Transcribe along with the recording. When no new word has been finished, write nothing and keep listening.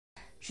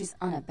She's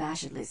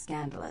unabashedly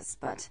scandalous,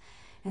 but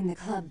in the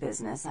club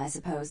business, I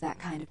suppose that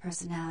kind of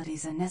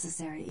personality's a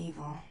necessary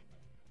evil.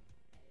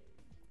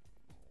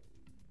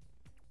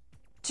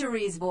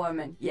 Therese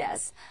Borman,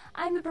 yes.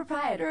 I'm the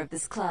proprietor of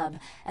this club,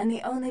 and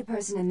the only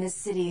person in this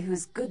city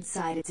whose good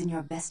side it's in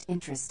your best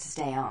interest to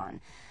stay on.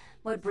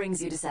 What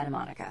brings you to Santa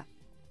Monica?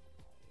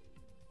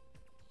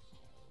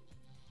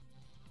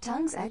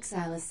 Tongue's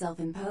exile is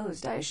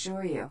self-imposed, I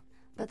assure you.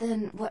 But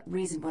then, what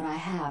reason would I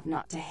have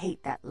not to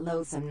hate that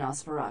loathsome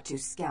Nosferatu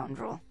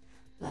scoundrel?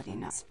 Bloody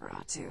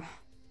Nosferatu.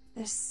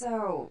 They're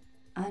so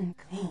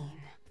unclean.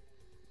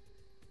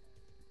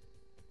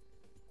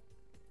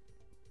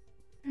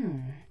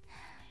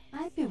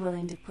 I'd be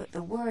willing to put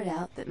the word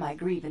out that my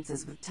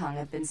grievances with Tongue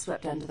have been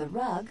swept under the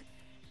rug,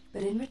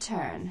 but in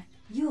return,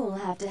 you'll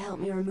have to help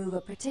me remove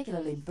a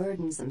particularly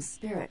burdensome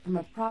spirit from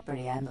a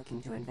property I'm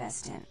looking to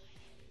invest in.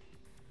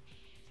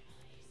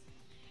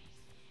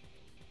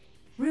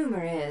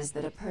 Rumor is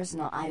that a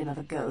personal item of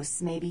a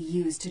ghost's may be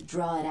used to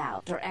draw it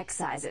out or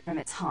excise it from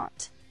its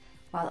haunt.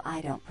 While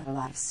I don't put a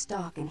lot of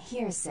stock in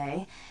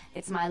hearsay,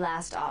 it's my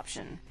last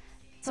option.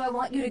 So I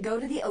want you to go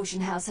to the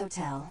Ocean House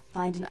Hotel,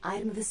 find an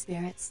item of the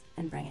spirits,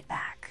 and bring it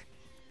back.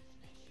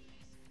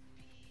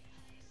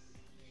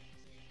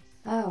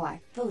 Oh, I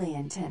fully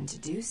intend to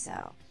do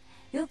so.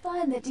 You'll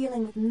find that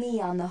dealing with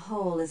me on the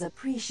whole is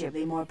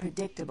appreciably more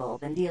predictable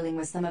than dealing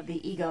with some of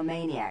the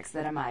egomaniacs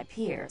that are my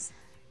peers.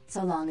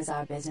 So long as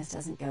our business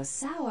doesn't go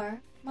sour,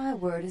 my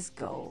word is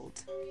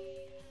gold.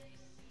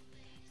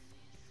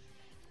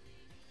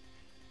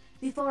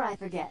 Before I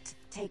forget,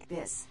 take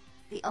this.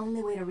 The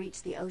only way to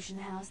reach the Ocean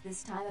House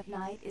this time of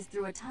night is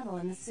through a tunnel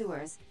in the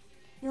sewers.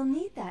 You'll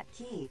need that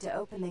key to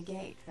open the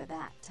gate for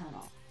that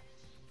tunnel.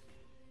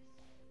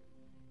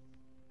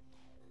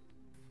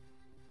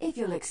 If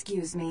you'll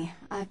excuse me,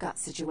 I've got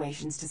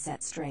situations to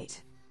set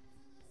straight.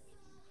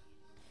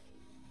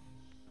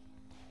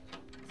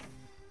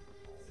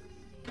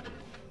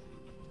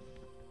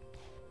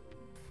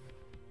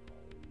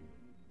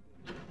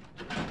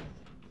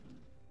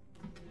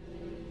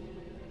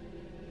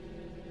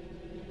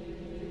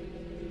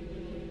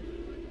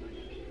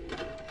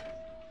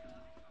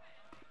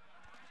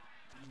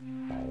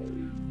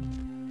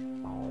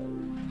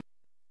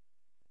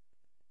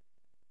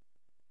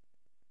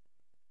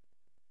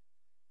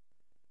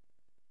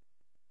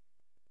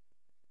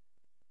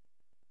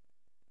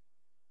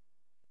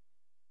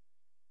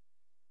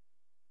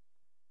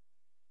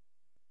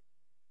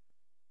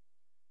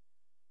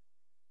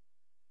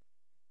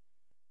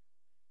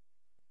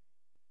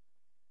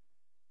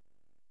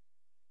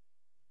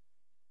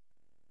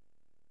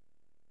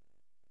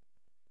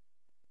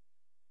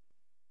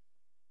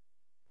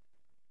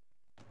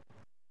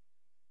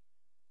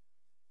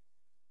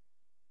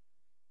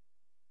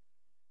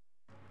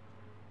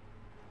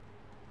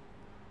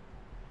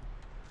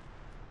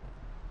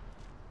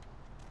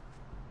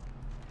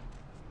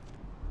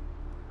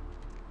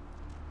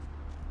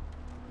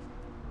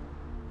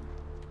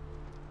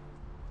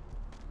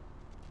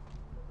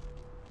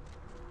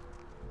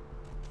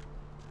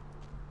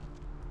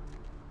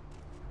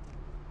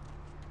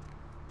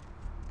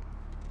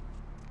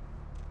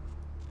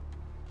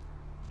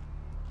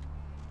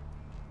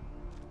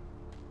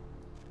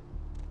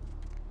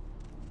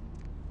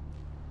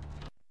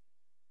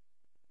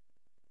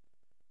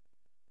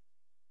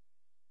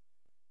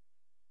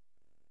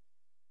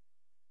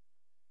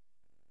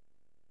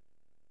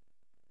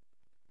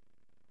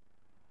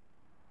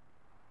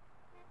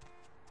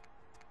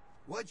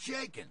 What's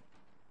shaking?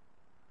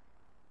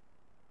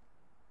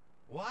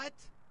 What?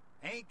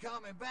 Ain't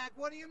coming back?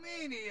 What do you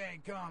mean he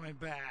ain't coming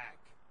back?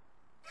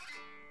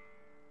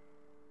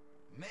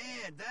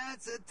 Man,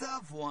 that's a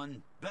tough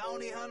one.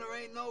 Bounty hunter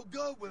ain't no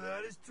good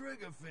without his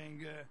trigger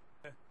finger.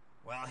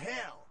 Well,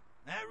 hell,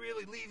 that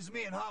really leaves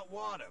me in hot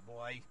water,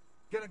 boy.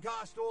 Gonna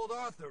cost old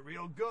Arthur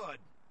real good.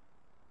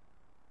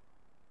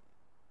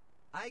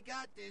 I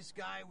got this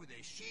guy with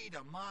a sheet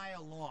a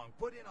mile long,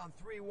 put in on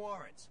 3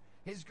 warrants.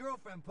 His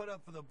girlfriend put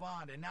up for the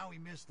bond, and now he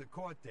missed the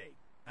court date.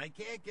 I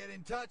can't get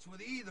in touch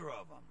with either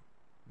of them.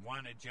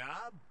 Want a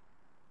job?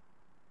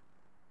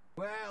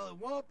 Well, it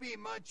won't be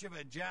much of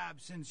a job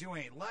since you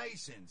ain't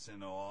licensed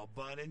and all,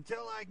 but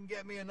until I can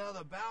get me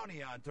another bounty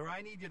hunter,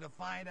 I need you to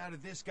find out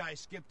if this guy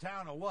skipped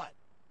town or what.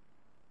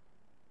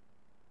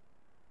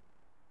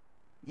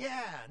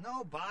 Yeah,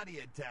 no body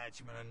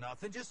attachment or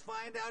nothing. Just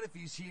find out if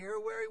he's here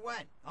or where he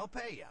went. I'll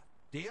pay you.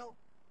 Deal?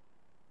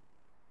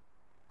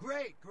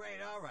 Great,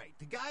 all right.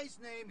 The guy's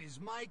name is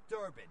Mike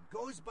Durbin.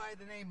 Goes by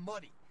the name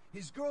Muddy.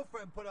 His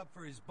girlfriend put up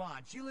for his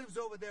bond. She lives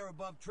over there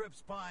above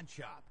Tripp's pawn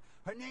shop.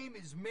 Her name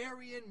is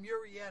Marion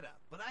Murrieta,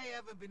 but I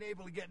haven't been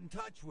able to get in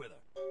touch with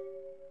her.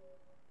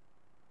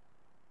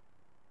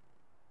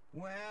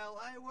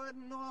 Well, I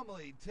wouldn't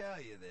normally tell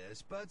you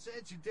this, but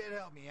since you did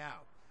help me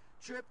out,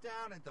 Tripp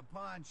down at the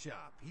pawn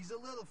shop. He's a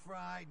little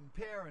fried and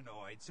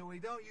paranoid, so he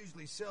don't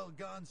usually sell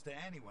guns to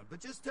anyone,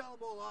 but just tell him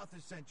old Arthur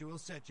sent you. He'll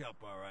set you up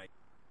all right.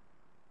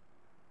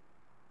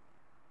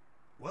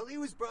 Well, he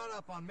was brought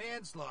up on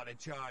manslaughter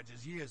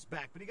charges years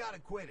back, but he got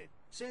acquitted.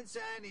 Since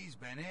then, he's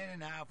been in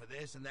and out for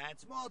this and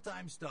that,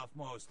 small-time stuff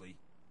mostly.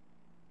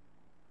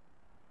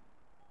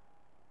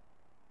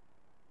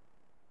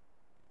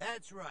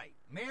 That's right,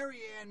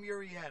 Marianne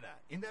Murrieta,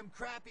 in them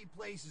crappy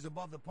places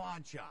above the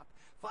pawn shop.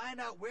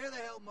 Find out where the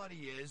hell money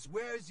is,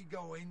 where is he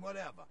going,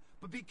 whatever.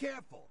 But be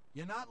careful,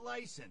 you're not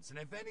licensed, and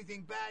if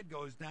anything bad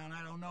goes down,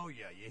 I don't know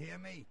you hear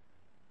me?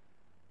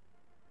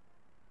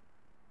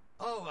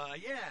 Oh,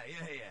 yeah,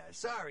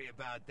 sorry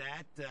about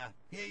that,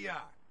 here you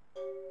are.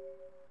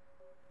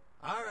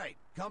 Alright,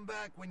 come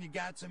back when you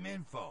got some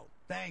info.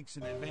 Thanks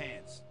in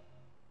advance.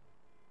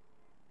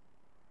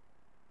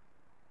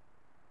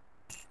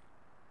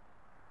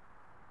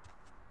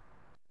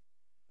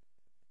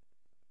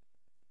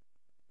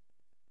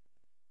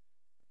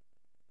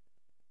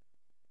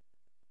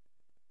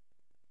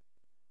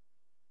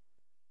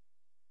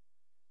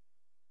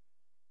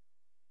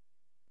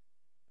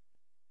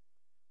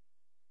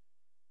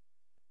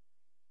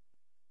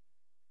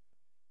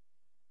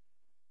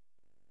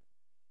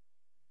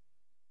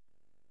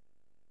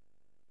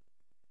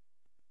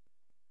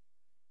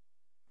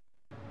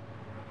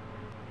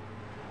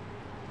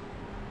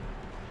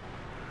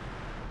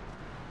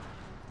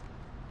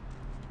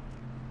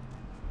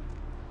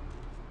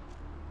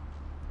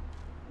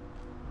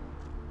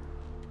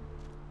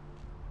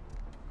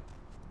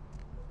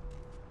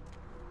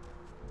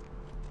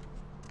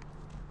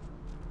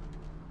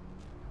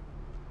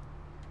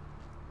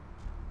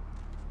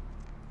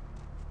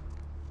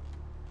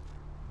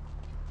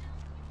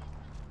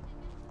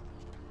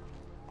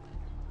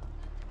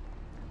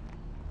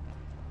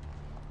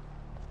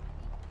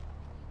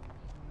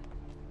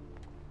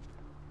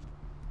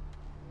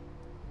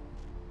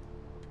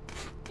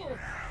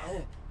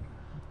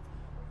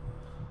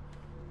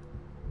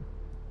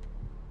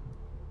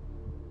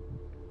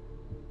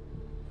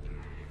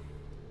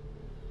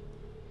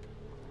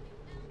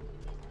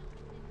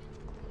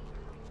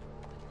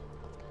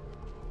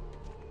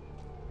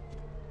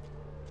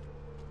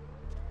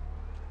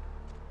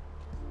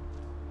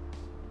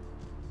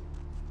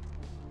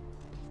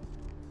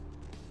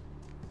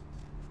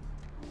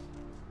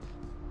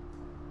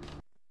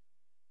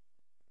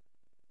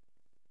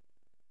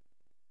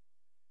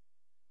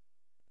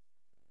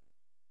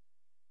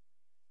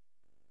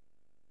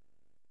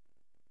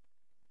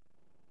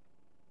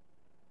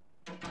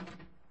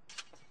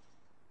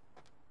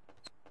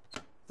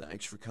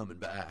 Thanks for coming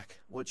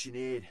back. What you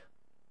need?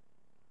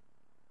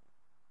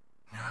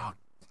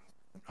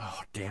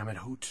 Oh, damn it,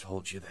 who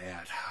told you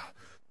that?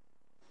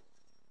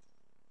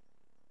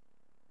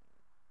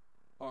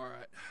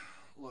 Alright,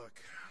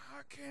 look,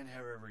 I can't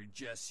have every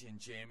Jesse and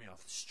Jamie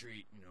off the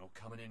street,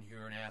 coming in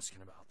here and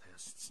asking about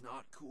this. It's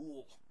not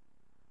cool.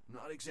 I'm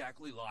not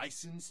exactly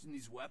licensed, and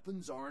these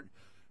weapons aren't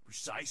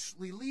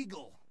precisely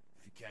legal,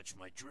 if you catch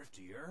my drift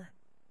here.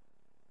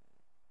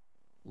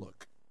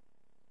 Look,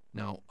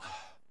 now,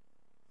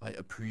 I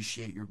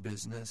appreciate your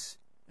business,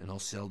 and I'll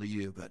sell to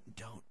you, but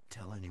don't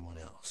tell anyone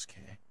else,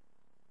 okay?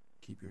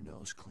 Keep your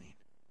nose clean.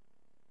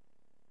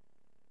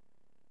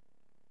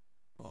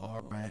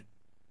 All right.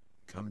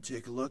 Come and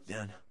take a look,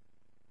 then.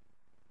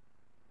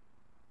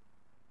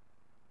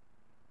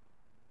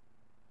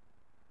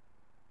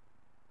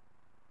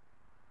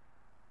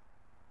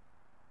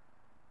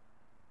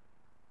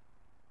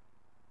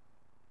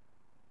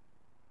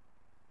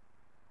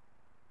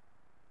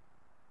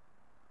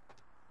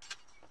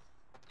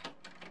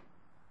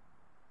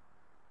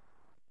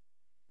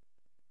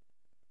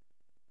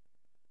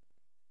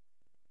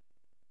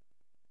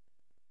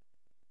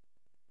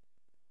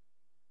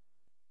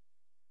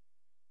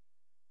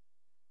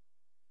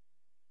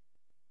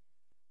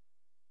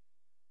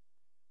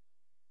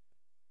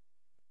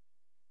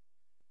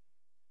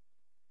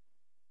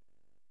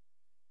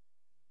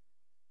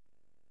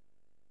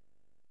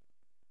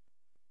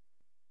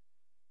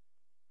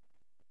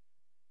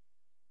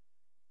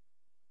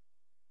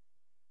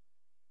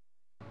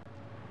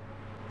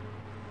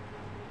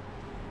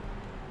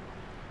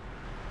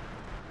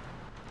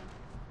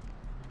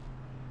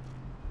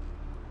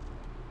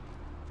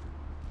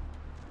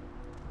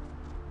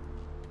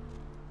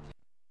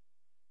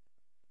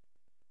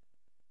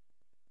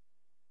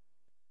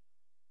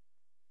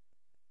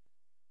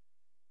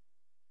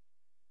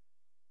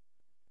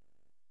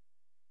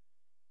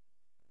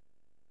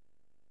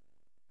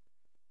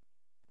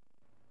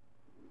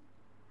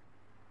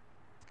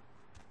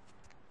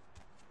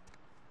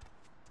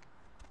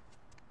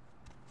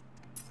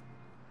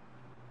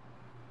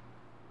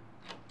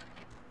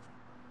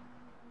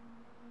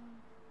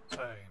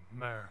 Hey,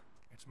 Mayor,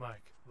 it's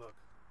Mike. Look,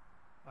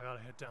 I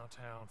gotta head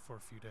downtown for a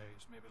few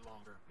days, maybe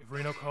longer. If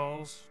Reno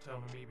calls, tell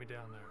him to meet me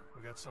down there.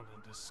 We got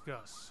something to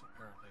discuss,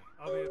 apparently.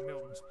 I'll be at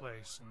Milton's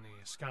place in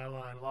the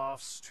Skyline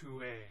Lofts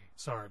 2A.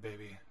 Sorry,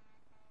 baby.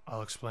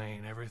 I'll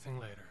explain everything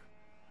later.